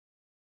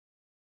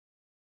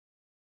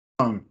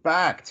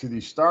Back to the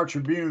Star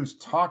Tribune's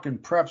Talking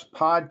Preps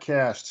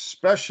podcast,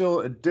 special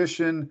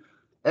edition.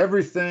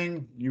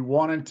 Everything you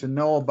wanted to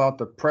know about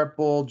the Prep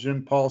Bowl,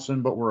 Jim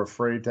Paulson, but were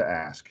afraid to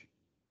ask.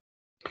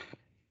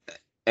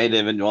 Hey,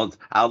 David. Well,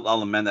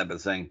 I'll amend that by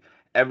saying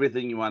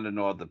everything you want to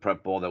know about the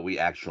Prep Bowl that we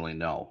actually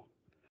know.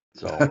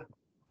 So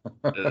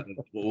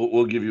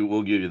we'll give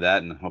you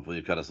that, and hopefully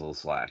you cut us a little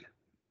slack.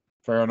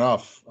 Fair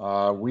enough.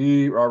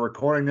 We are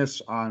recording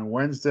this on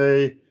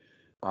Wednesday.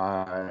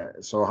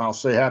 So I'll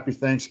say happy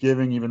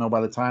Thanksgiving, even though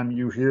by the time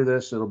you hear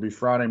this, it'll be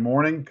Friday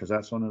morning because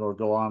that's when it'll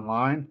go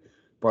online.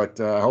 But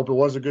I hope it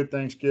was a good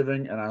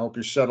Thanksgiving, and I hope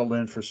you're settled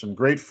in for some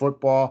great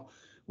football,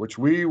 which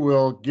we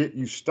will get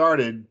you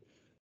started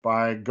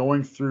by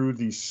going through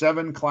the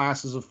 7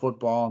 classes of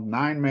football,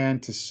 9-man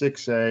to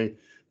 6A.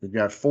 We've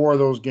got 4 of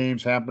those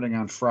games happening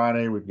on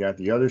Friday. We've got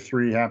the other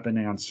 3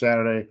 happening on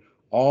Saturday,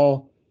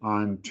 all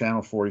on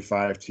Channel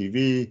 45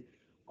 TV,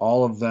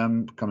 all of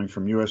them coming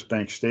from US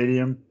Bank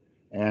Stadium.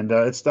 And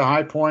it's the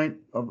high point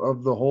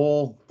of the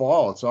whole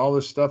fall. It's all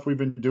this stuff we've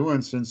been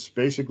doing since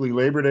basically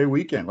Labor Day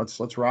weekend. Let's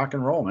rock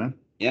and roll, man.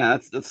 Yeah,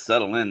 let's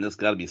settle in. This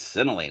got to be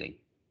scintillating.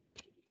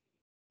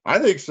 I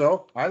think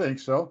so.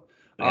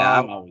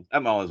 Yeah,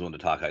 I'm always one to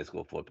talk high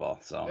school football.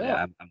 So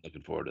yeah, I'm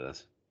looking forward to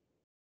this.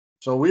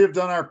 So we have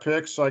done our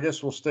picks. So I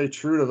guess we'll stay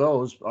true to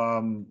those.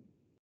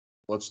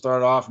 Let's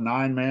start off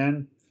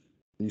 9-man.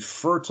 The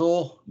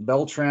fertile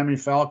Beltrami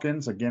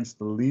Falcons against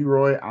the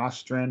Leroy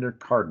Ostrander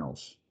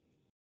Cardinals.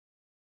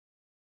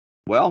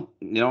 Well,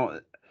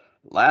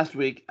 last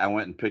week I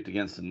went and picked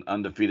against an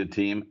undefeated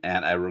team,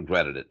 and I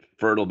regretted it.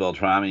 Fertile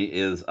Beltrami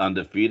is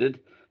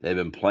undefeated. They've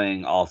been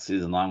playing all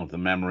season long with the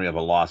memory of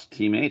a lost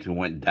teammate who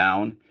went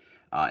down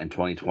in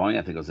 2020.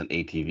 I think it was an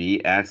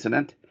ATV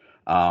accident.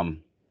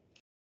 And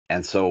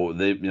so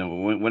they,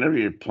 whenever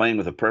you're playing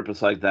with a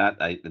purpose like that,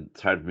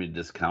 it's hard for me to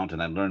discount.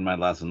 And I learned my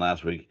lesson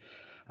last week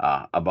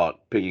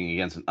about picking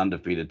against an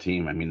undefeated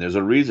team. I mean, there's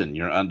a reason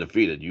you're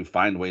undefeated. You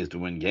find ways to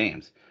win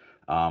games.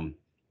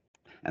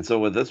 And so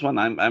with this one,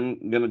 I'm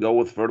going to go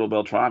with Fertile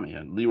Beltrami.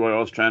 And Leroy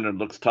Ostrander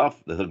looks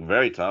tough. They look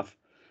very tough.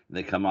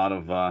 They come out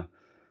of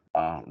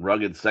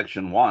rugged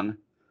Section 1,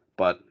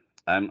 but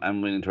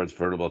I'm leaning towards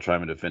Fertile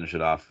Beltrami to finish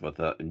it off with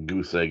a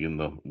goose egg in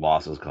the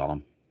losses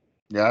column.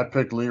 Yeah, I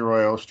picked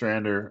Leroy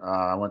Ostrander.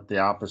 I went the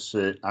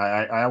opposite.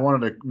 I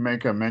wanted to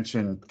make a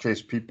mention in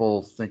case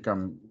people think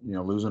I'm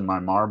losing my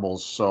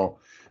marbles. So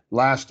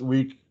last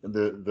week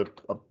the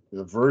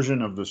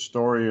version of the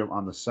story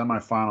on the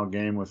semifinal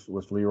game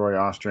with Leroy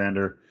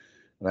Ostrander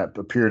that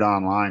appeared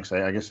online.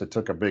 So I guess it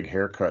took a big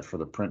haircut for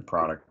the print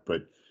product.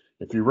 But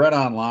if you read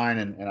online,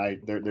 and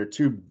they're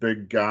 2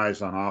 big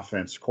guys on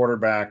offense,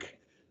 quarterback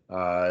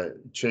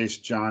Chase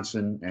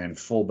Johnson and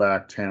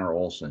fullback Tanner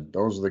Olson.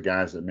 Those are the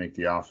guys that make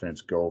the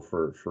offense go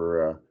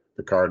for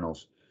the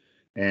Cardinals.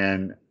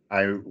 And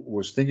I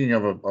was thinking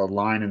of a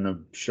line in the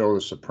show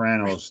The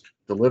Sopranos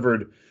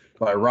delivered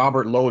by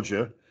Robert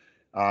Loggia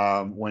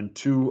when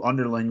 2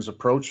 underlings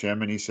approach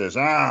him, and he says,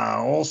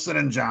 Olson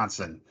and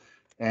Johnson.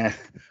 And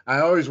I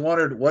always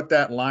wondered what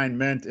that line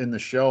meant in the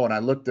show, and I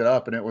looked it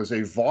up, and it was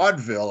a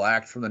vaudeville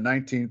act from the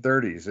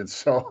 1930s. And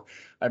so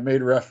I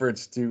made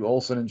reference to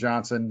Olson and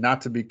Johnson, not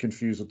to be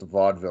confused with the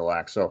vaudeville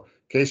act. So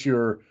in case you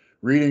were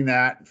reading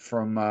that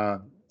from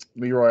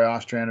Leroy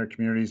Ostrander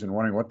communities and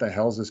wondering what the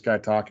hell is this guy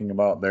talking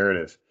about, there it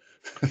is.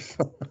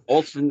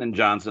 Olson and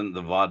Johnson,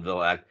 the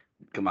vaudeville act.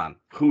 Come on,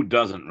 who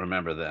doesn't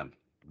remember them?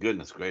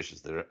 Goodness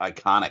gracious, they're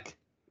iconic.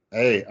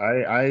 Hey,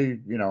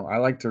 I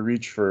like to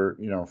reach for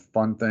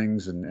fun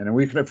things, and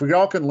if we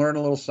all can learn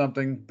a little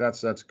something,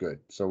 that's good.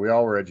 So we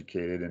all were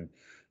educated, and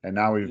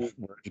now we're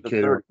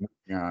educated.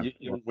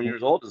 When you're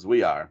as old as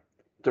we are,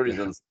 30s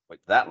isn't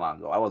like that long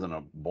ago. I wasn't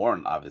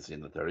born obviously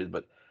in the 30s,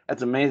 but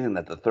it's amazing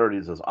that the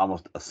 30s was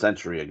almost a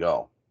century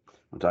ago.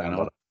 I'm talking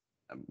about,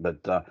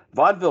 but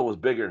vaudeville was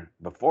bigger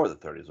before the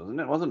 30s,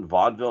 wasn't it? Wasn't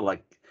vaudeville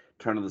like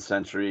turn of the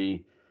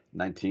century,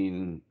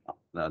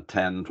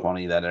 1910,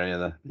 20, that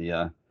area,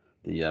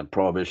 the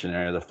Prohibition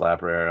era, the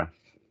flapper era?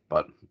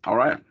 But all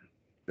right.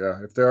 Yeah,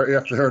 if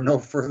there are no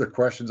further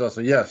questions, I'll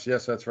say yes,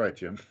 that's right,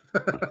 Jim.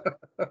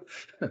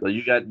 So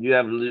you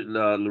have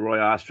Leroy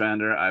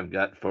Ostrander. I've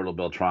got Fertile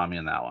Beltrami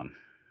in that one.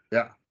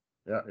 Yeah.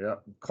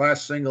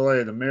 Class Single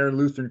A, the Mayor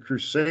Lutheran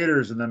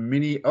Crusaders and the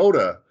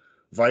Minnesota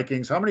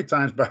Vikings. How many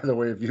times, by the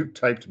way, have you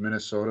typed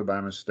Minnesota by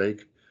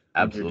mistake?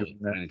 Absolutely,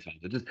 many times.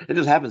 It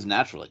just happens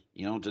naturally,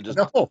 to just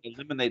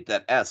eliminate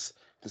that S.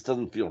 Just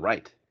doesn't feel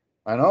right.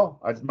 I know.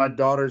 My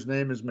daughter's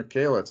name is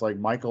Michaela. It's like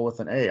Michael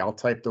with an A. I'll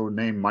type the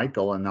name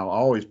Michael, and I'll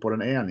always put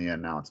an A on the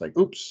end now. It's like,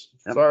 oops,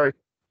 sorry.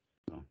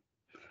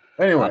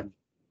 Anyway.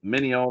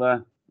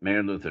 Minnesota,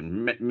 Mayor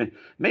Lutheran.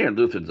 Mayor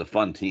Lutheran's a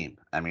fun team.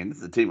 I mean, this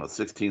is a team of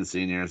 16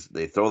 seniors.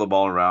 They throw the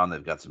ball around.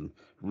 They've got some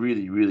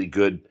really, really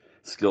good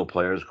skill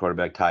players.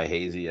 Quarterback Ty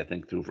Hazy, I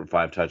think, threw for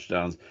 5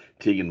 touchdowns.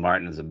 Tegan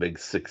Martin is a big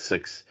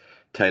 6'6"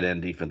 tight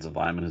end defensive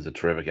lineman who's a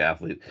terrific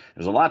athlete.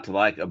 There's a lot to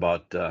like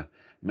about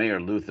Mayor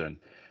Lutheran.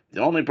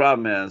 The only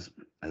problem is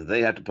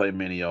they have to play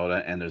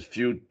Minnesota, and there's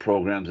few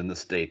programs in the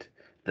state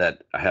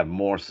that have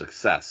more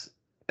success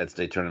at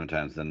state tournament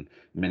times than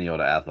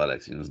Minneota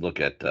athletics. You just look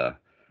at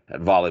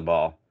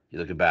volleyball, you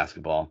look at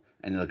basketball,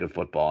 and you look at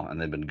football, and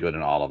they've been good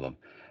in all of them.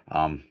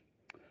 Um,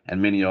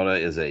 and Minneota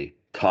is a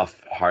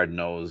tough, hard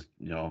nosed,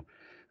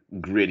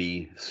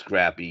 gritty,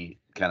 scrappy,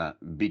 kind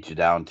of beat you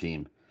down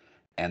team,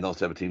 and those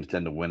type of teams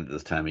tend to win at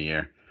this time of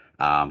year.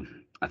 And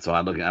so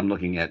I'm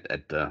looking at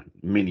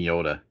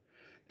Minneota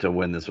to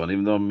win this one,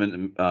 even though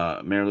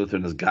Mayor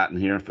Lutheran has gotten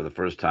here for the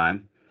first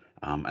time,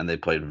 and they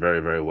played very,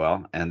 very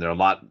well, and they're a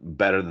lot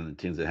better than the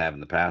teams they have in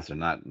the past. They're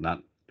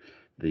not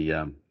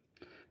the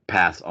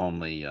pass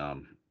only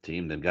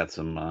team. They've got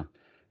some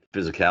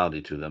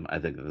physicality to them. I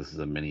think that this is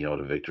a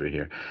Minneota victory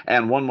here.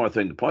 And one more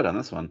thing to point on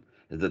this one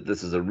is that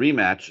this is a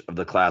rematch of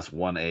the Class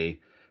 1A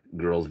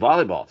girls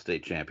volleyball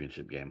state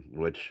championship game,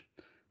 which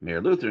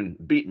Mayor Lutheran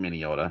beat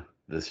Minneota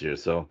this year.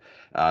 So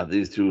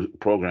these two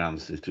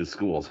programs, these two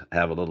schools,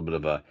 have a little bit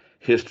of a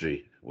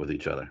history with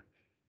each other.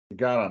 You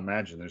gotta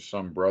imagine there's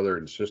some brother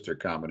and sister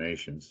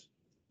combinations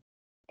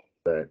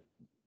that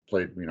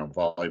played,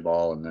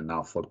 volleyball and then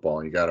now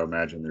football. You gotta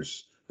imagine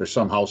there's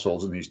some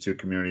households in these two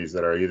communities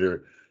that are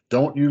either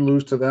don't you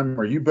lose to them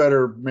or you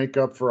better make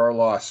up for our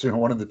loss.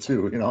 One of the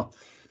two.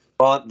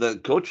 Well, the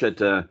coach at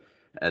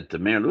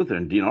Mayor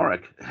Lutheran, Dean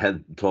Orrick,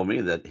 had told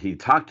me that he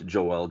talked to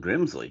Joelle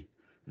Grimsley,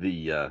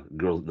 the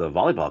the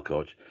volleyball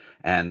coach,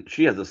 and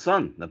she has a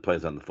son that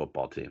plays on the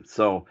football team.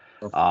 So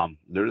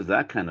there's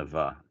that kind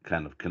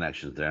of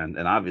connections there, and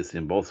obviously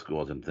in both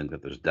schools, I think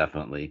that there's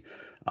definitely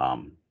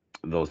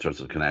those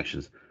sorts of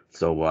connections.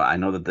 So I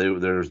know that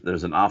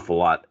there's an awful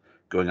lot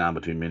going on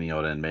between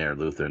Minneota and Mayor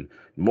Lutheran,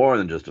 more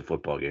than just a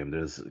football game.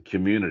 There's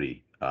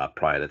community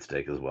pride at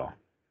stake as well.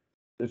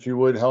 If you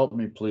would help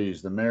me,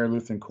 please. The Mayor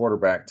Lutheran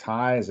quarterback,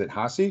 Ty, is it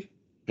Hazy?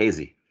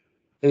 Hazy.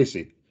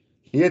 Hazy.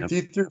 He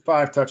threw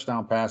 5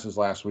 touchdown passes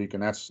last week,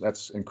 and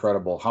that's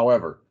incredible.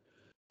 However,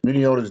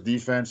 Minneota's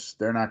defense,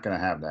 they're not going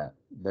to have that.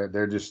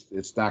 They're just,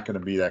 it's not going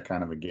to be that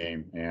kind of a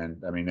game.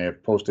 And I mean, they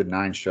have posted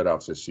 9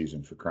 shutouts this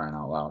season, for crying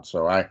out loud.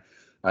 So I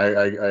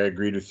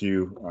agreed with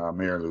you,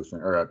 Mayor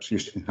Lutheran, or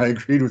excuse me, I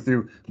agreed with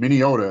you.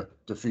 Minneota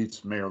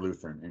defeats Mayor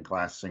Lutheran in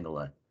Class Single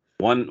A.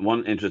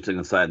 One interesting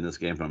aside in this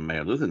game from a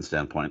Mayor Lutheran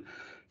standpoint,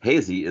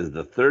 Hazy is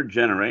the 3rd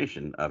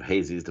generation of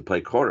Hazys to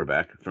play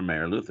quarterback for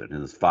Mayor Lutheran.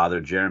 His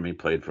father, Jeremy,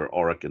 played for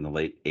Orrick in the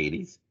late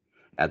 80s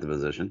at the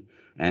position,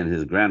 and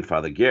his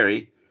grandfather,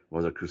 Gary,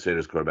 was a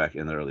Crusaders quarterback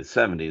in the early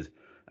 70s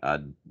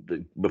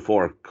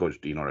before Coach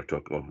Dean Orrick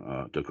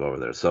took over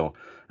there. So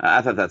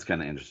I thought that's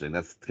kind of interesting.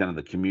 That's kind of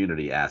the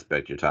community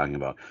aspect you're talking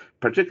about,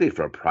 particularly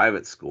for a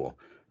private school.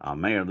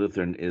 Mayor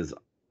Lutheran is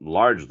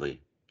largely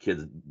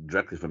kids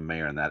directly from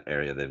Mayor in that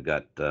area. They've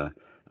got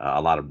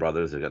a lot of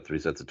brothers. They've got 3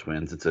 sets of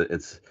twins.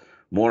 It's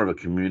more of a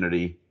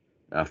community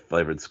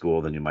flavored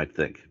school than you might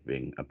think,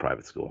 being a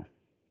private school.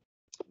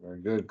 Very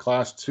good.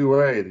 Class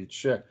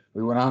 2A.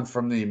 We went on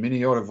from the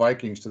Minneota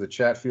Vikings to the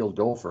Chatfield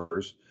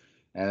Gophers,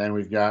 and then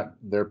we've got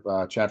their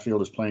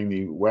Chatfield is playing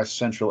the West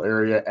Central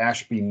area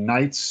Ashby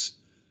Knights.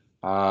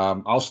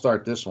 I'll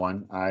start this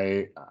one.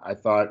 I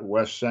thought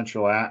West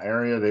Central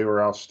area, they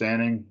were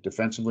outstanding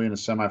defensively in the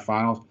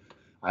semifinals.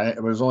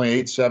 It was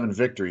only 8-7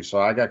 victory, so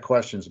I got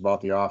questions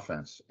about the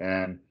offense.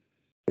 And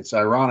it's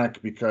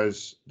ironic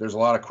because there's a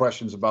lot of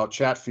questions about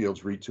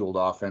Chatfield's retooled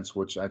offense,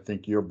 which I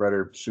think you're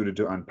better suited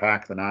to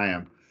unpack than I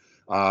am.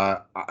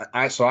 But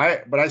I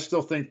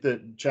still think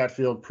that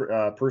Chatfield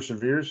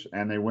perseveres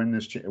and they win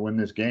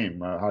this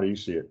game. How do you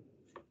see it?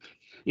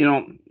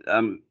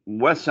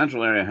 West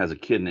Central area has a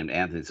kid named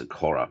Anthony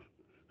Sikora,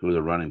 who's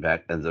a running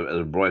back, as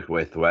a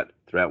breakaway threat.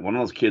 One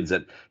of those kids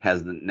that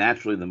has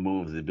naturally the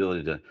moves, the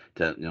ability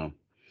to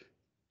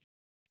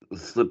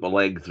slip a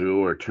leg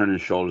through or turn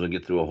his shoulders and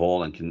get through a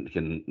hole and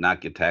can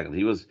not get tackled.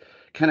 He was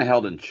kind of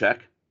held in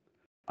check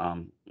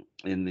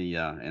in the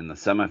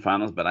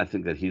semifinals, but I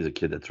think that he's a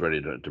kid that's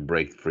ready to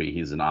break free.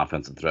 He's an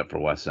offensive threat for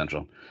West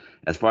Central.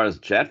 As far as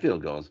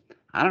Chatfield goes,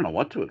 I don't know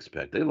what to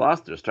expect. They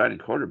lost their starting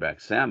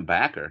quarterback, Sam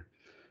Backer,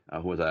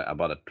 who was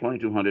about a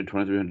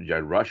 2,300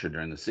 yard rusher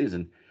during the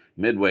season,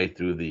 midway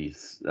through the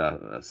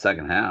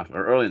second half,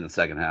 or early in the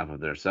second half of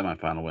their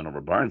semifinal win over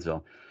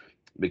Barnesville,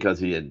 because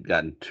he had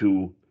gotten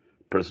 2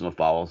 personal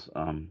fouls,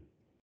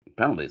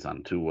 penalties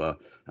on 2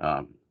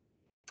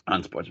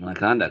 unsportsmanlike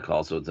conduct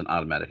calls, so it's an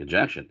automatic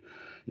ejection.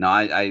 Now,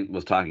 I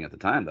was talking at the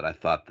time that I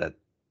thought that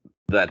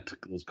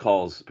those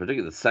calls,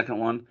 particularly the second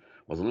one,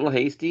 was a little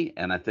hasty,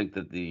 and I think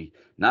that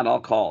not all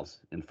calls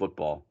in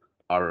football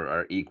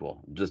are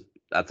equal. Just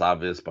that's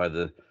obvious by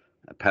the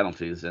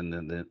penalties and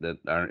that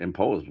are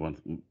imposed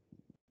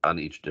on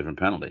each different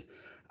penalty.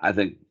 I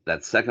think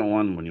that second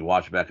one, when you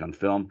watch back on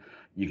film,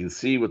 you can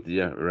see what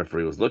the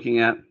referee was looking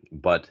at,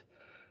 but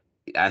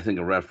I think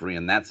a referee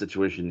in that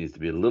situation needs to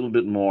be a little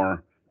bit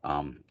more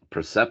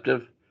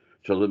perceptive,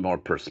 show a little bit more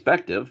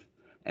perspective,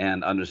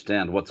 and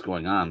understand what's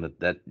going on.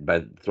 That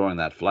by throwing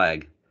that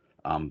flag,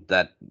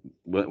 that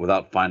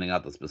without finding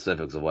out the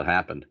specifics of what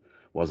happened,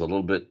 was a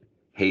little bit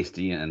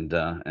hasty and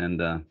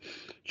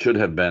should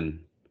have been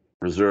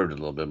reserved a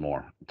little bit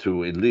more,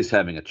 to at least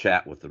having a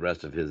chat with the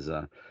rest of his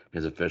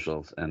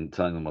officials and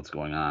telling them what's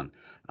going on.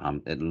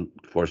 It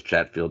forced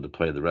Chatfield to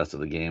play the rest of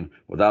the game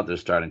without their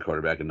starting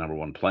quarterback and number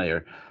one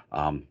player.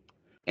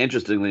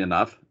 Interestingly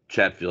enough,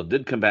 Chatfield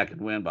did come back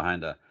and win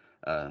behind a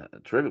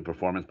terrific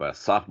performance by a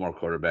sophomore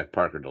quarterback,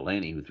 Parker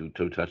Delaney, who threw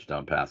 2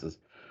 touchdown passes.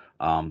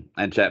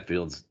 And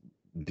Chatfield's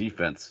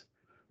defense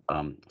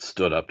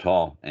stood up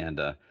tall and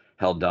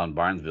held down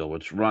Barnesville,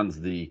 which runs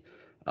the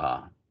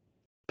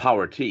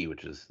power T,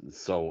 which is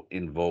so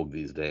in vogue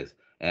these days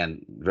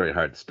and very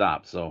hard to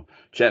stop. So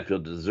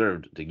Chatfield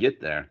deserved to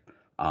get there.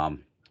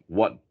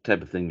 What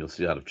type of thing you'll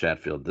see out of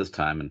Chatfield this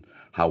time and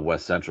how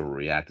West Central will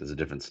react is a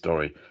different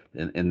story.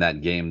 In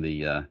that game,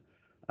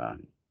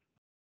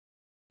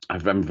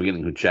 I'm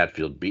forgetting who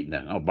Chatfield beat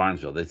now. Oh,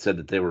 Barnesville. They said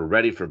that they were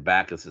ready for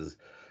Backus's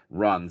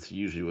runs. He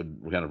usually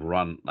would kind of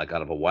run like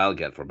out of a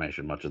wildcat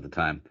formation much of the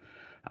time,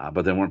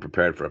 but they weren't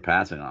prepared for a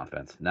passing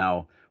offense.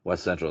 Now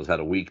West Central has had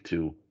a week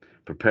to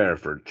prepare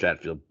for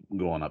Chatfield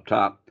going up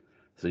top,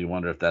 so you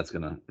wonder if that's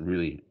going to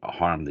really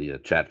harm the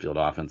Chatfield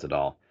offense at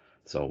all.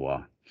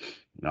 So,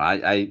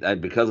 I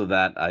because of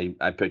that,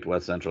 I picked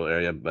West Central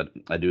area, but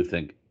I do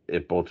think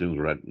if both teams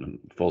were at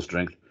full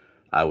strength,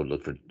 I would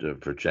look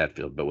for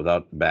Chatfield, but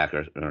without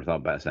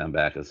Sam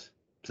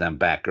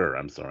Backer,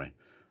 I'm sorry.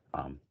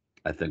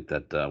 I think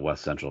that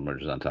West Central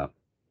emerges on top.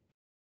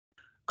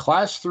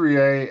 Class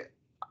 3A,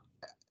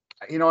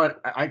 you know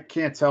what? I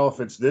can't tell if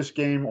it's this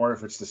game or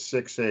if it's the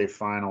 6A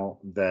final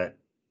that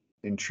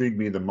intrigued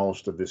me the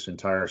most of this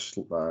entire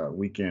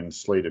weekend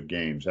slate of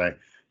games.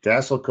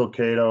 Dassel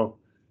Cokato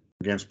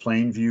against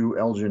Plainview,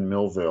 Elgin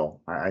Millville.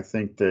 I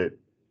think that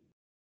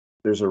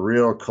there's a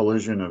real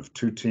collision of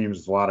two teams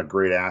with a lot of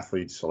great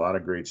athletes, a lot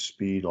of great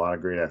speed, a lot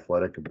of great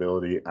athletic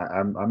ability.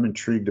 I'm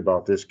intrigued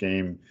about this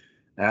game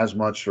as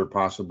much or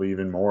possibly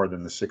even more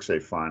than the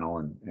 6A final.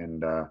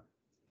 And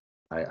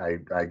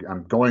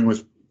I'm going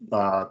with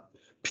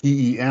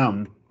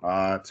PEM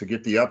to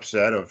get the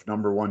upset of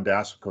number one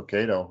Dassel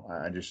Cokato.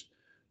 I just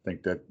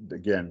think that,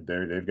 again,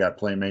 they've got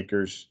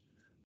playmakers.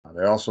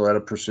 They also had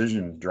a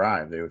precision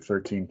drive. They had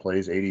 13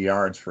 plays, 80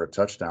 yards for a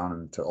touchdown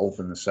and to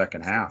open the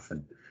second half.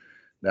 And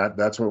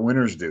that's what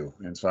winners do.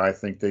 And so I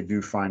think they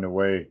do find a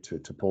way to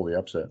pull the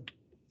upset.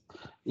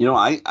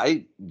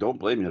 I don't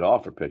blame you at all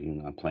for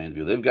picking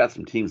Plainview. They've got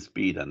some team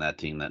speed on that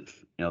team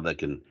that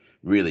can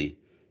really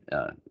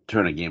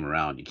turn a game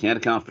around. You can't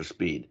account for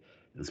speed,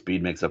 and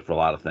speed makes up for a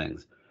lot of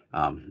things.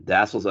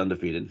 Dassel's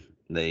undefeated.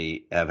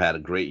 They have had a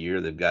great year.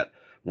 They've got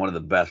one of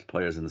the best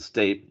players in the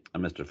state, a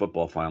Mr.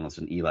 Football finalist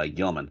in Eli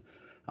Gilman.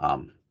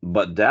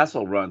 But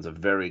Dassel runs a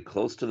very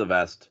close to the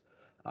vest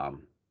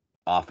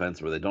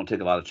offense where they don't take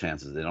a lot of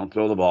chances. They don't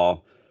throw the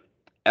ball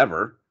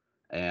ever,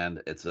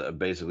 and it's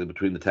basically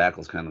between the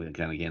tackles kind of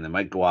game. They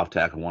might go off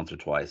tackle once or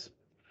twice,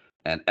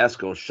 and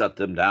Esco shut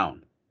them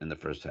down in the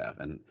first half.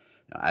 And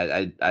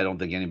I don't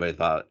think anybody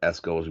thought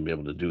Esco was going to be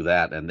able to do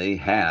that, and they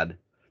had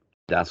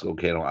Dassel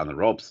Cokato on the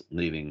ropes,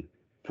 leading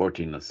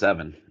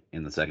 14-7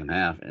 in the second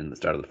half in the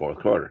start of the fourth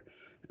quarter.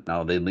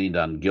 Now they leaned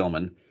on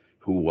Gilman,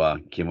 who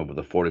came up with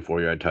a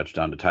 44-yard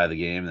touchdown to tie the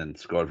game, and then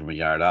scored from a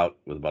yard out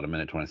with about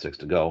 1:26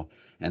 to go,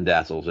 and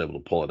Dassel was able to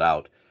pull it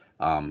out.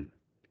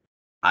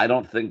 I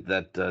don't think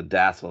that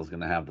Dassel is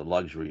going to have the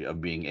luxury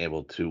of being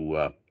able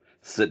to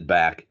sit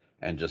back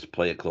and just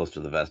play it close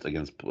to the vest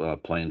against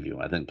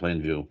Plainview. I think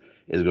Plainview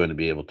is going to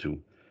be able to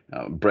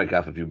break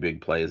off a few big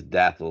plays.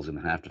 Dassel is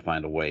going to have to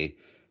find a way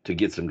to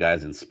get some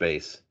guys in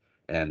space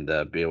and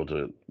be able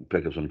to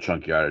pick up some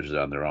chunk yardage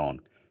on their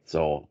own.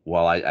 So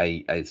while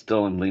I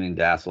still am leaning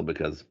Dassel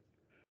because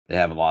they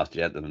haven't lost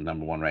yet, they're the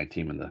number one ranked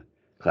team in the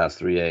Class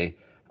 3A.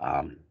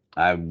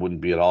 I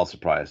wouldn't be at all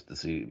surprised to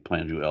see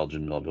Plainview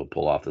Elgin Millville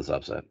pull off this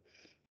upset.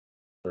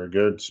 Very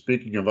good.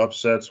 Speaking of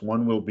upsets,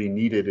 one will be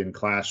needed in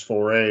Class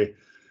 4A.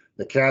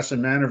 The Cass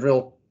and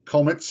Manorville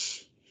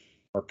Comets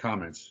or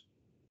Comets.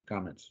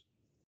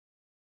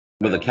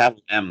 With a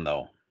capital M,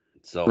 though.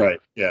 So right,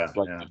 yeah.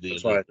 Like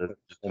that's why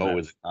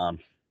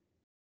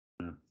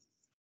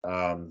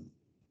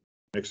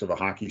mix of a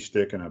hockey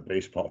stick and a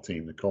baseball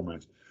team, the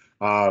Comets,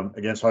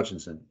 against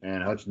Hutchinson.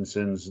 And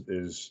Hutchinson's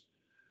is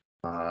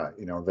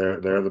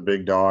they're the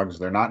big dogs.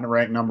 They're not in the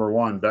ranked number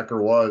one.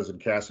 Becker was,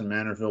 and Cass and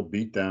Manorville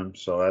beat them,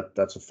 so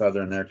that's a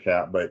feather in their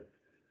cap. But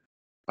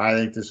I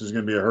think this is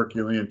going to be a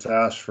Herculean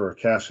task for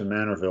Cass and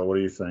Manorville. What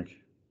do you think?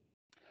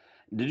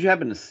 Did you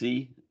happen to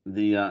see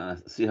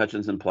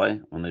Hutchinson play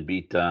when they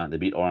beat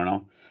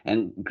Orono?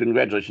 And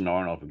congratulations to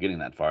Orono for getting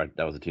that far.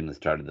 That was a team that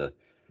started the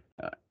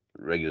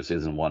regular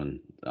season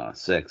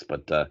 1-6,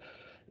 but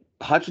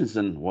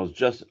Hutchinson was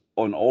just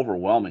an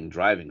overwhelming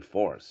driving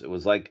force. It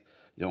was like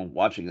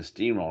watching a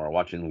steamroller,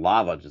 watching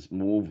lava just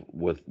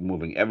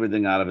moving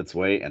everything out of its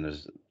way, and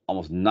there's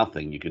almost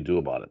nothing you can do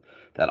about it.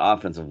 That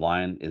offensive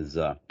line is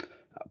a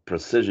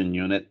precision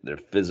unit. They're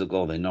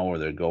physical. They know where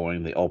they're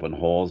going. They open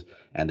holes,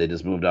 and they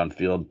just move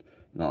downfield,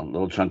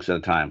 little chunks at a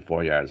time,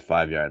 4 yards,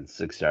 5 yards,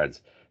 6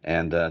 yards,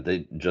 and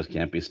they just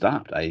can't be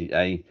stopped.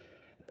 The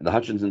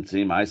Hutchinson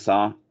team I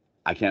saw,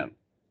 I can't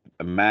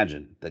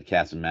imagine that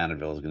Cass and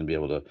Manorville is going to be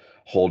able to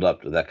hold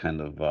up to that kind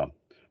of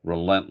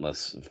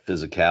relentless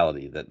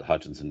physicality that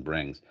Hutchinson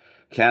brings.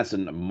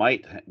 Casson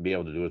might be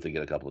able to do it to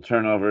get a couple of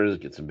turnovers,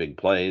 get some big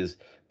plays,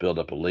 build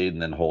up a lead,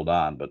 and then hold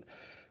on. But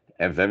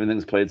if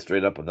everything's played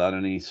straight up without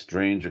any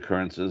strange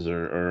occurrences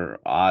or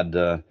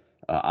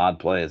odd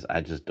plays,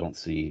 I just don't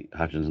see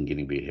Hutchinson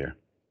getting beat here.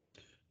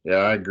 Yeah,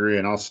 I agree.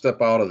 And I'll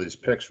step out of these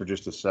picks for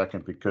just a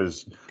second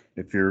because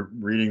if you're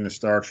reading the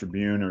Star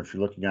Tribune or if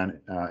you're looking on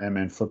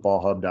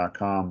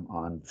mnfootballhub.com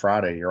on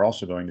Friday, you're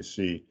also going to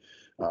see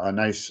a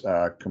nice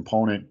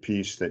component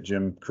piece that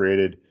Jim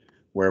created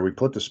where we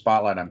put the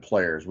spotlight on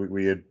players.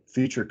 We had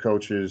featured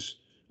coaches,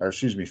 or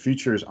excuse me,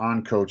 features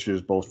on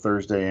coaches both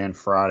Thursday and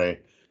Friday.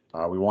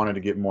 We wanted to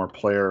get more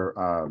player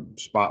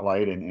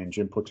spotlight, and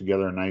Jim put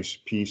together a nice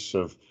piece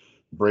of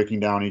breaking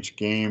down each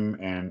game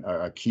and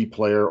a key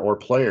player or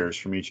players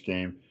from each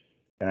game.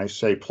 And I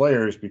say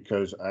players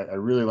because I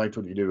really liked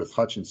what you did with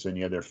Hutchinson.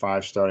 You had their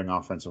 5 starting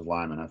offensive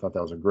linemen. I thought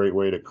that was a great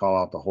way to call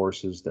out the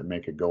horses that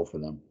make it go for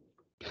them.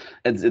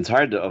 It's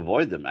hard to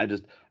avoid them. I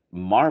just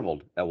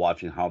marveled at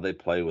watching how they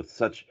play with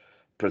such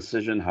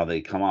precision, how they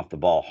come off the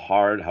ball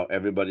hard, how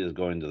everybody is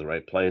going to the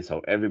right place,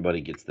 how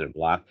everybody gets their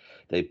block.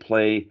 They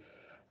play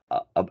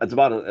it's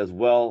about as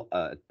well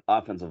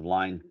offensive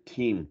line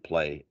team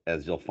play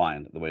as you'll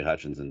find the way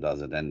Hutchinson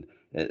does it, and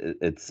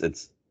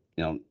it's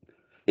you know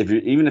if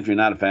you're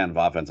not a fan of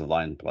offensive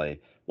line play,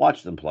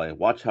 watch them play,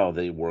 watch how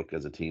they work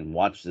as a team,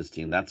 watch this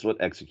team. That's what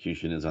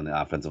execution is on the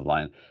offensive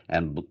line,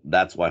 and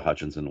that's why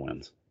Hutchinson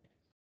wins.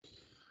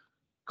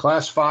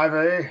 Class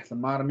 5A, the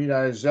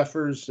Matamidi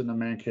Zephyrs and the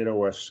Mankato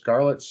West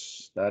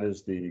Scarlets. That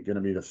is going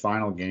to be the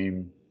final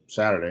game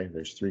Saturday.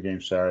 There's 3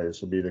 games Saturday.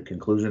 This will be the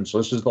conclusion. So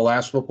this is the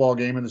last football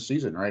game of the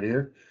season right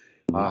here.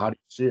 How do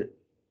you see it?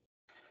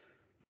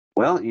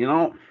 Well,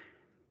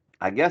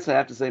 I guess I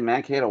have to say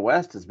Mankato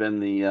West has been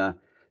the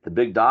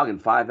big dog in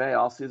 5A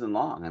all season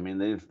long. I mean,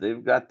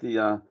 they've got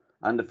the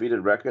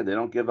undefeated record. They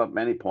don't give up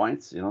many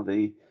points.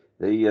 They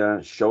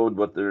showed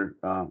what they're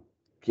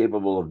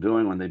capable of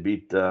doing when they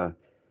beat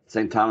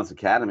St. Thomas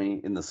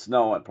Academy in the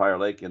snow at Prior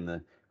Lake in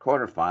the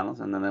quarterfinals,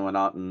 and then they went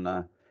out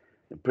and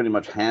pretty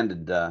much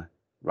handed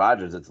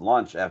Rogers its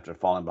lunch after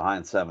falling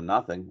behind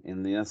 7-0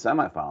 in the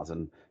semifinals.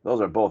 And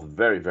those are both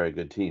very, very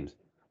good teams.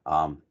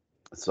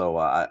 So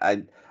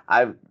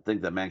I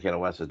think that Mankato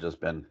West has just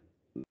been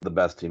the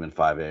best team in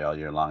 5A all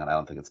year long, and I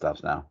don't think it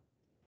stops now.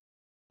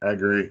 I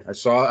agree.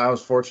 I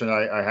was fortunate.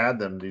 I had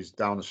them these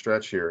down the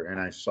stretch here, and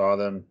I saw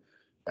them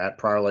at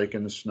Prior Lake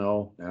in the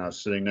snow, and I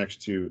was sitting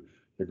next to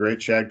the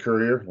great Chad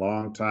Courier,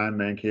 longtime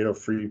Mankato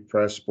Free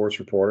Press sports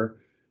reporter.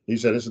 He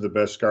said this is the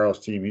best Scarlets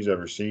team he's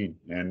ever seen,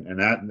 and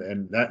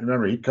that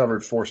remember he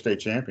covered 4 state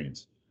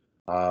champions.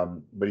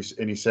 But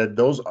he said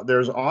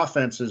there's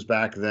offenses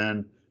back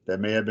then that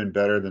may have been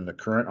better than the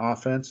current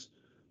offense,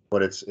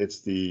 but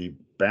it's the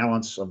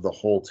balance of the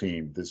whole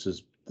team. This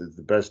is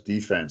the best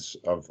defense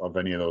of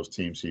any of those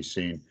teams he's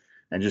seen,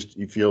 and just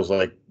he feels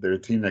like they're a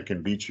team that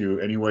can beat you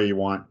any way you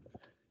want.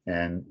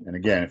 And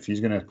again, if he's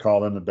going to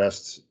call them the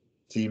best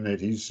team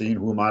that he's seen,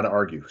 who am I to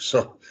argue?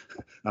 So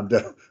I'm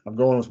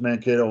going with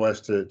Mankato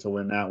West to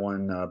win that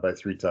one by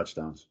 3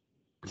 touchdowns.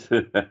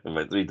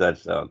 By 3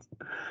 touchdowns.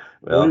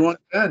 Well,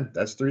 41-10.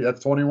 That's 3.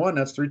 That's 21.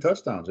 That's 3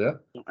 touchdowns. Yeah.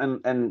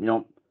 And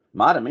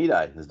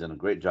Matamidi has done a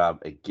great job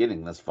at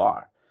getting this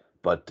far.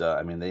 But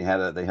I mean, they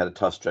had a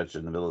tough stretch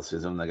in the middle of the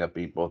season. They got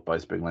beat both by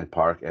Spring Lake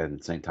Park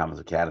and St. Thomas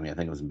Academy. I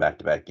think it was in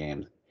back-to-back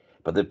games.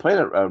 But they played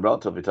a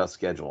relatively tough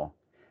schedule,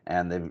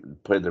 and they've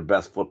played their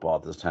best football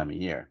at this time of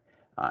year,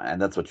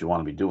 and that's what you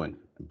want to be doing.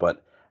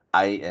 But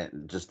I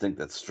just think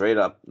that straight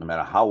up, no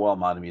matter how well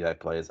Matamidi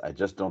plays, I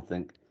just don't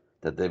think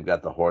that they've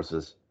got the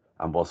horses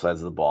on both sides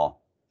of the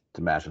ball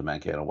to match with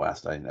Mankato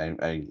West.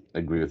 I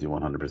agree with you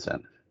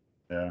 100%.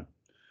 Yeah.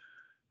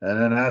 And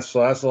then that's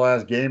the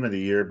last game of the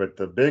year, but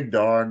the big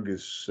dog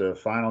is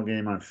final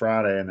game on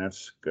Friday, and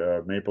that's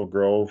Maple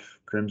Grove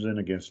Crimson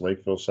against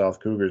Lakeville South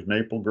Cougars.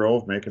 Maple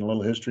Grove making a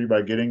little history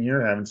by getting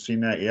here. Haven't seen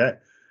that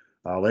yet.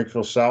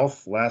 Lakeville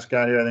South last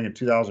got here, I think, in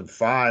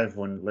 2005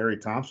 when Larry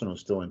Thompson was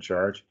still in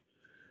charge.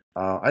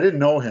 I didn't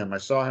know him. I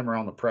saw him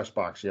around the press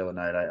box the other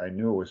night. I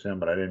knew it was him,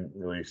 but I didn't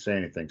really say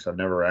anything, so I've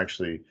never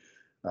actually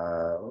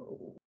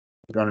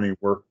done any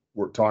work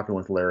talking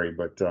with Larry.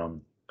 But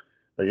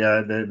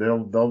yeah,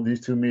 they'll these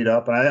two meet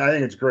up, and I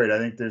think it's great. I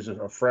think there's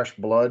a fresh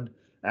blood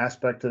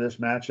aspect to this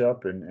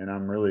matchup, and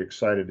I'm really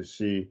excited to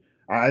see.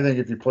 I think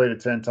if you played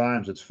it 10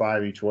 times, it's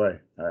 5 each way.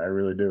 I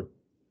really do.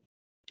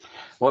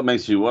 What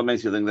makes you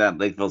think that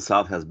Lakeville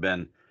South has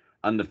been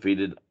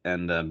undefeated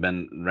and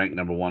been ranked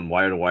number 1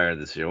 wire to wire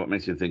this year? What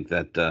makes you think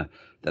that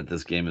that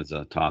this game is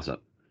a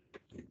toss-up?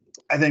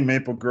 I think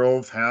Maple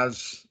Grove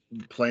has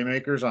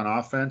playmakers on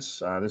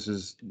offense. This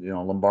is,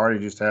 Lombardi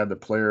just had the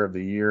player of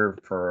the year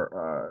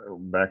for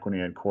back when he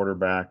had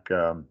quarterback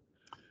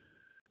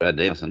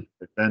Davison.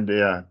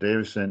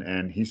 Davison,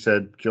 and he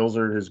said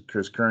Kilzer,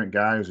 his current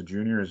guy who's a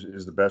junior,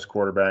 is the best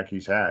quarterback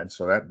he's had.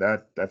 So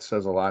that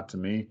says a lot to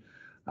me.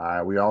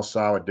 We all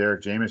saw what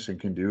Derek Jamison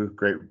can do.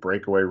 Great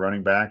breakaway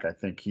running back. I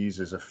think he's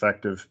as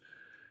effective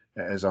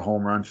as a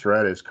home run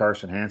threat as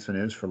Carson Hansen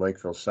is for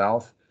Lakeville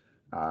South.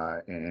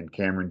 and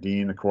Cameron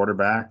Dean, the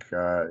quarterback,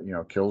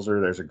 kills her.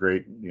 There's a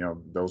great,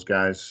 those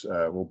guys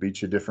will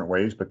beat you different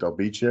ways, but they'll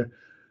beat you.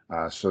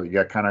 So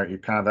you're kind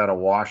of at a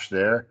wash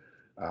there.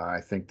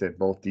 I think that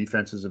both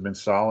defenses have been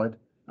solid.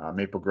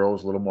 Maple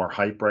Grove's a little more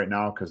hype right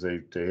now because they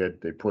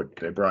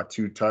brought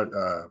two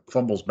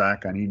fumbles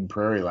back on Eden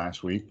Prairie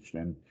last week,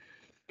 and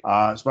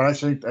but I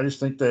just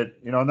think that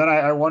and then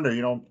I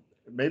wonder,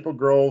 Maple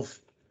Grove,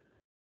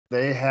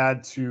 they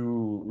had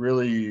to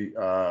really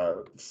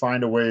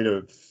find a way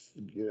to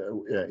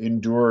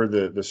endure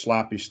the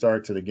sloppy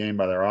start to the game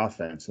by their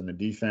offense, and the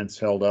defense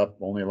held up,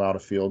 only allowed a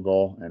field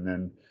goal, and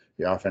then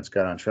the offense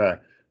got on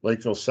track.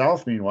 Lakeville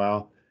South,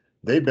 meanwhile,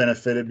 they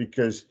benefited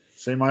because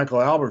St. Michael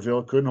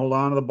Albertville couldn't hold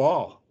on to the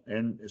ball,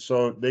 and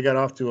so they got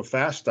off to a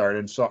fast start.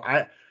 And so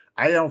I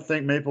don't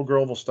think Maple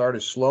Grove will start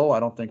as slow.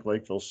 I don't think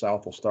Lakeville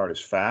South will start as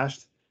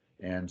fast,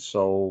 and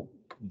so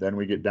then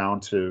we get down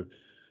to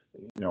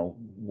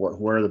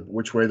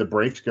which way the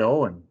breaks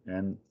go,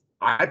 and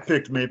I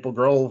picked Maple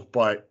Grove,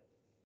 but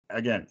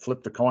again,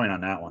 flip the coin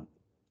on that one.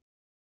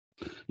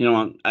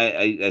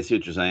 I see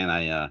what you're saying.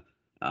 I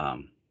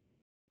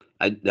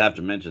have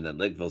to mention that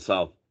Lakeville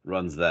South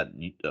runs that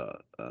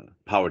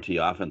power T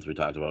offense we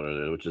talked about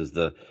earlier, which is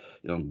the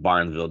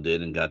Barnesville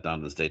did and got down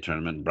to the state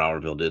tournament.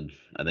 Browerville did,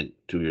 I think,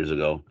 2 years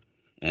ago,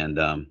 and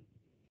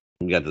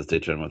we got to the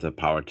state tournament with a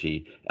power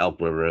T. Elk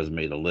River has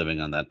made a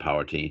living on that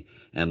power T,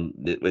 and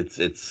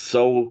it's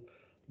so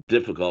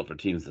difficult for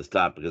teams to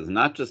stop because it's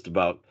not just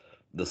about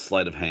the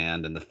sleight of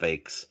hand and the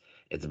fakes.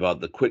 It's about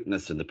the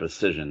quickness and the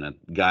precision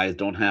that guys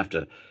don't have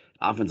to.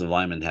 Offensive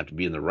linemen have to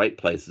be in the right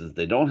places.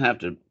 They don't have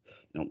to,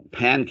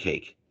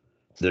 pancake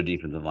their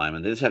defensive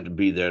linemen. They just have to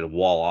be there to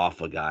wall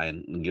off a guy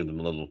and give them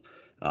a little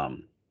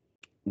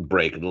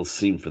break, a little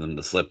seam for them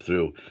to slip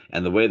through.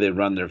 And the way they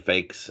run their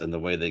fakes and the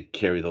way they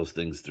carry those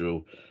things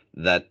through,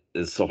 that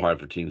is so hard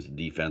for teams to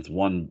defense.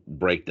 One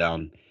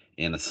breakdown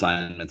in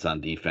assignments on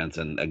defense,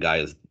 and a guy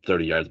is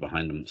 30 yards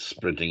behind him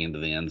sprinting into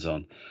the end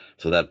zone.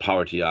 So that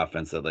power T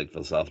offense that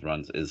Lakeville South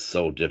runs is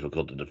so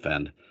difficult to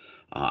defend.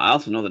 I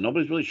also know that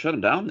nobody's really shut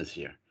them down this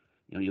year.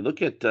 You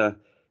look at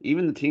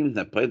even the teams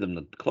that played them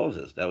the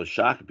closest. That was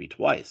Shakopee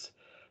twice.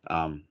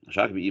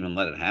 Shakopee even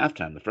led at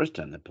halftime the first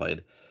time they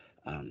played.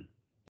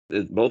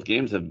 Both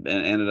games have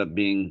ended up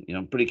being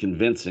pretty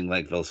convincing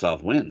Lakeville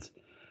South wins.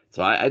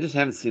 So I just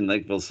haven't seen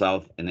Lakeville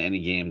South in any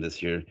game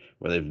this year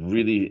where they've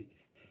really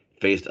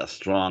faced a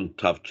strong,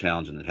 tough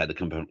challenge and they've had to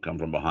come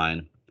from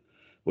behind,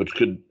 which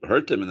could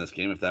hurt them in this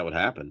game if that would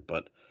happen.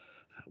 But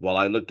while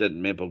I looked at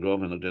Maple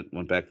Grove and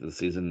went back to the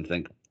season and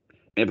think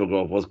Maple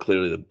Grove was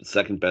clearly the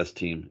second best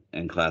team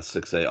in Class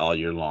 6A all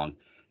year long.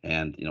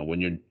 And, when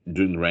you're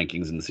doing the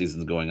rankings and the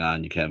season's going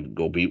on, you can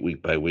go beat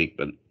week by week.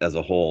 But as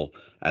a whole,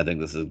 I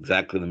think this is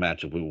exactly the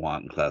matchup we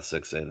want in Class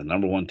 6A. The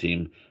number one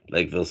team,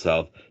 Lakeville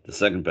South, the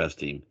second best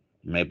team,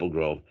 Maple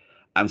Grove.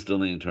 I'm still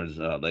leaning towards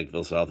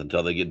Lakeville South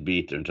until they get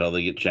beat or until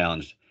they get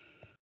challenged.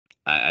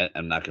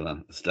 I'm not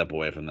going to step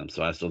away from them.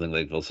 So I still think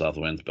Lakeville South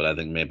wins, but I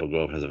think Maple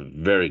Grove has a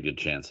very good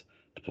chance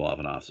to pull off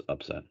an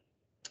upset.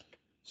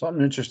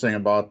 Something interesting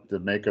about the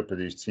makeup of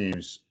these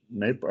teams.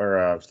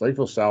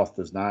 Lakeville South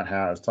does not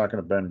have. I was talking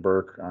to Ben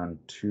Burke on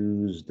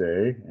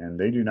Tuesday, and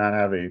they do not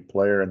have a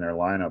player in their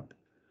lineup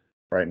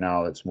right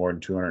now that's more than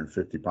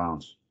 250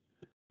 pounds.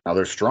 Now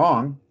they're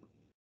strong,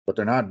 but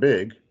they're not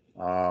big.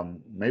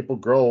 Maple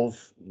Grove,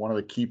 one of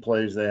the key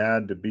plays they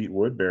had to beat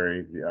Woodbury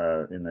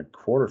in the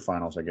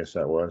quarterfinals, I guess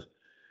that was.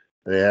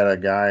 They had a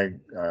guy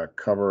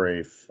cover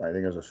I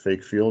think it was a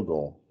fake field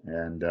goal,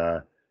 and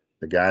the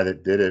guy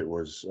that did it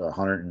was a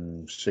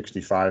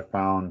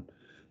 165-pound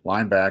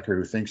linebacker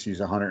who thinks he's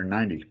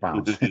 190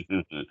 pounds.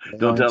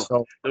 Don't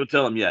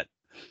tell him yet.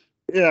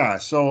 Yeah,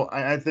 so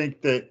I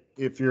think that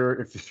if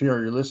you're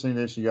listening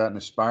to this, you got an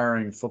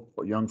aspiring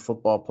young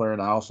football player in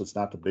the house that's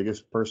not the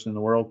biggest person in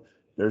the world.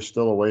 There's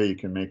still a way you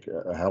can make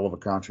a hell of a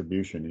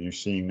contribution, and you're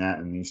seeing that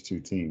in these two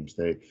teams.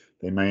 They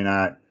may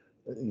not,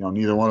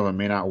 neither one of them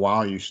may not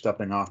wow you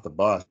stepping off the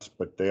bus,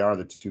 but they are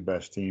the two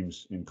best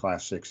teams in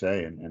Class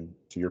 6A. And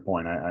to your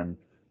point, I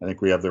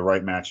think we have the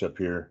right matchup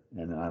here,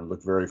 and I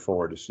look very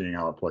forward to seeing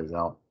how it plays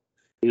out.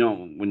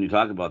 When you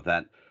talk about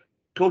that,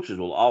 coaches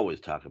will always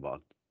talk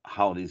about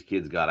how these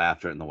kids got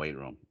after it in the weight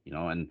room,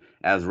 and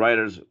as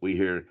writers, we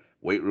hear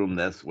weight room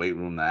this, weight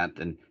room that,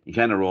 and you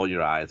kind of roll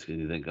your eyes because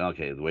you think,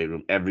 okay, the weight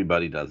room,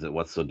 everybody does it.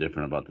 What's so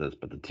different about this?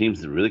 But the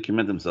teams that really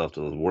commit themselves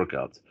to those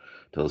workouts,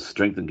 to those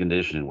strength and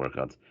conditioning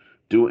workouts,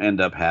 do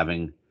end up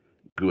having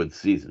good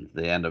seasons.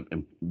 They end up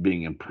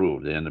being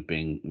improved. They end up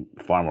being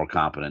far more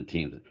competent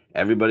teams.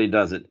 Everybody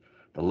does it.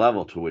 The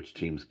level to which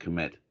teams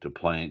commit to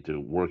playing, to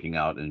working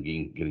out and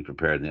getting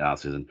prepared in the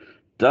offseason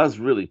does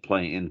really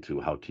play into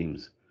how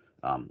teams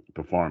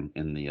perform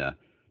in the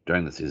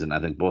during the season. I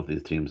think both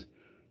these teams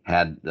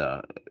had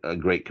a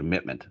great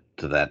commitment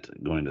to that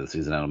going into the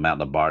season. I know Matt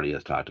Labardi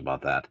has talked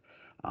about that.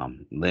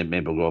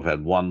 Maple Grove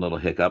had one little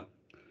hiccup.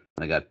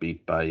 They got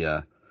beat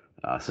by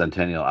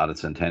Centennial out of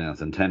Centennial.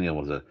 Centennial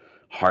was a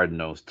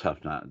hard-nosed, tough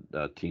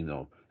team,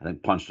 though. I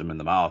think punched them in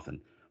the mouth. And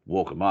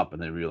woke them up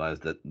and they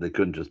realized that they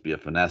couldn't just be a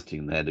finesse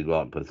team. They had to go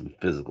out and play some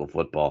physical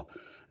football.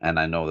 And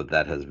I know that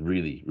that has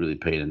really, really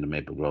paid into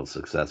Maple Grove's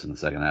success in the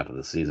second half of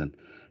the season.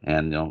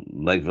 And,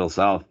 Lakeville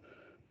South,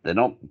 they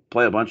don't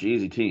play a bunch of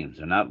easy teams.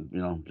 They're not,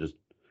 just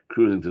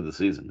cruising through the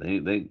season.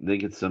 They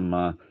get some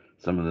of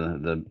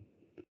the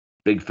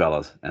big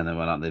fellas, and they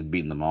went out and they've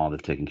beaten them all.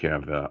 They've taken care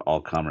of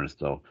all comers.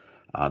 So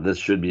this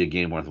should be a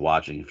game worth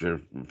watching. If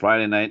you're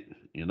Friday night,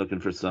 you're looking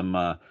for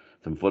some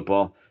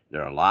football.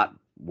 There are a lot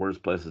worse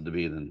places to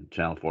be than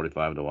Channel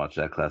 45 to watch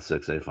that Class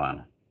 6A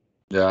final.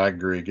 Yeah, I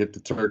agree. Get the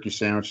turkey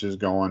sandwiches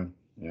going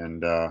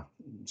and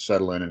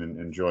settle in and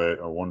enjoy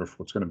a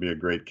wonderful. It's going to be a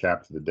great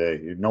cap to the day.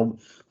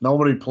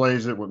 Nobody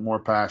plays it with more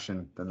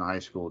passion than the high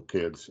school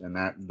kids, and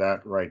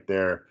that right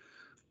there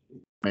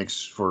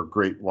makes for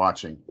great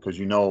watching because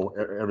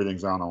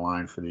everything's on the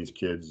line for these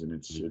kids, and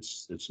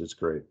it's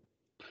great.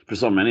 For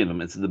so many of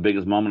them, it's the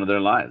biggest moment of their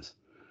lives.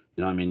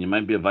 I mean, you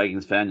might be a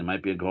Vikings fan, you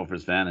might be a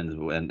Gophers fan,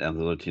 and the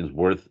other team's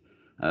worth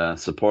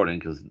supporting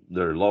because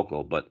they're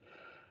local, but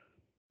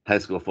high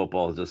school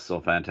football is just so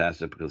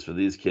fantastic because for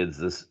these kids,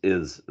 this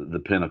is the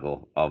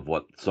pinnacle of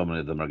what so many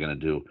of them are going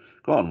to do.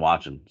 Go out and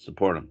watch them,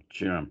 support them,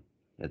 cheer them.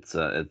 It's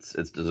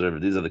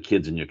deserved. These are the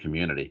kids in your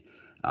community,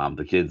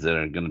 the kids that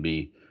are going to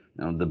be,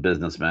 the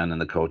businessmen and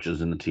the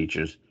coaches and the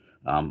teachers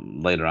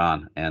later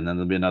on, and then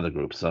there'll be another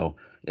group. So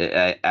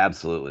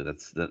absolutely,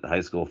 that's the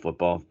high school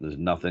football. There's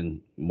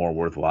nothing more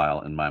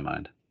worthwhile in my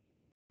mind.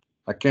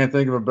 I can't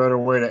think of a better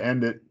way to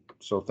end it.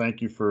 So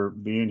thank you for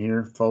being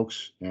here,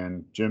 folks.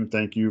 And Jim,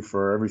 thank you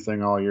for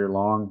everything all year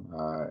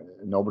long.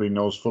 Nobody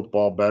knows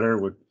football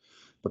better.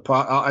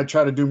 I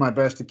try to do my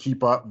best to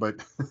keep up,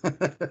 but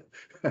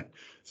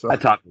I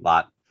talk a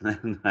lot.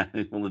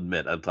 I will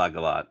admit, I talk a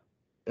lot.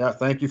 Yeah,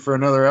 thank you for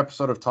another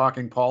episode of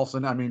Talking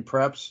Paulson. I mean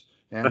Preps,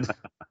 and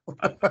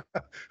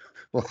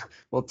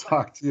we'll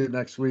talk to you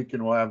next week,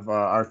 and we'll have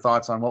our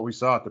thoughts on what we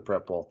saw at the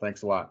Prep Bowl.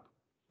 Thanks a lot.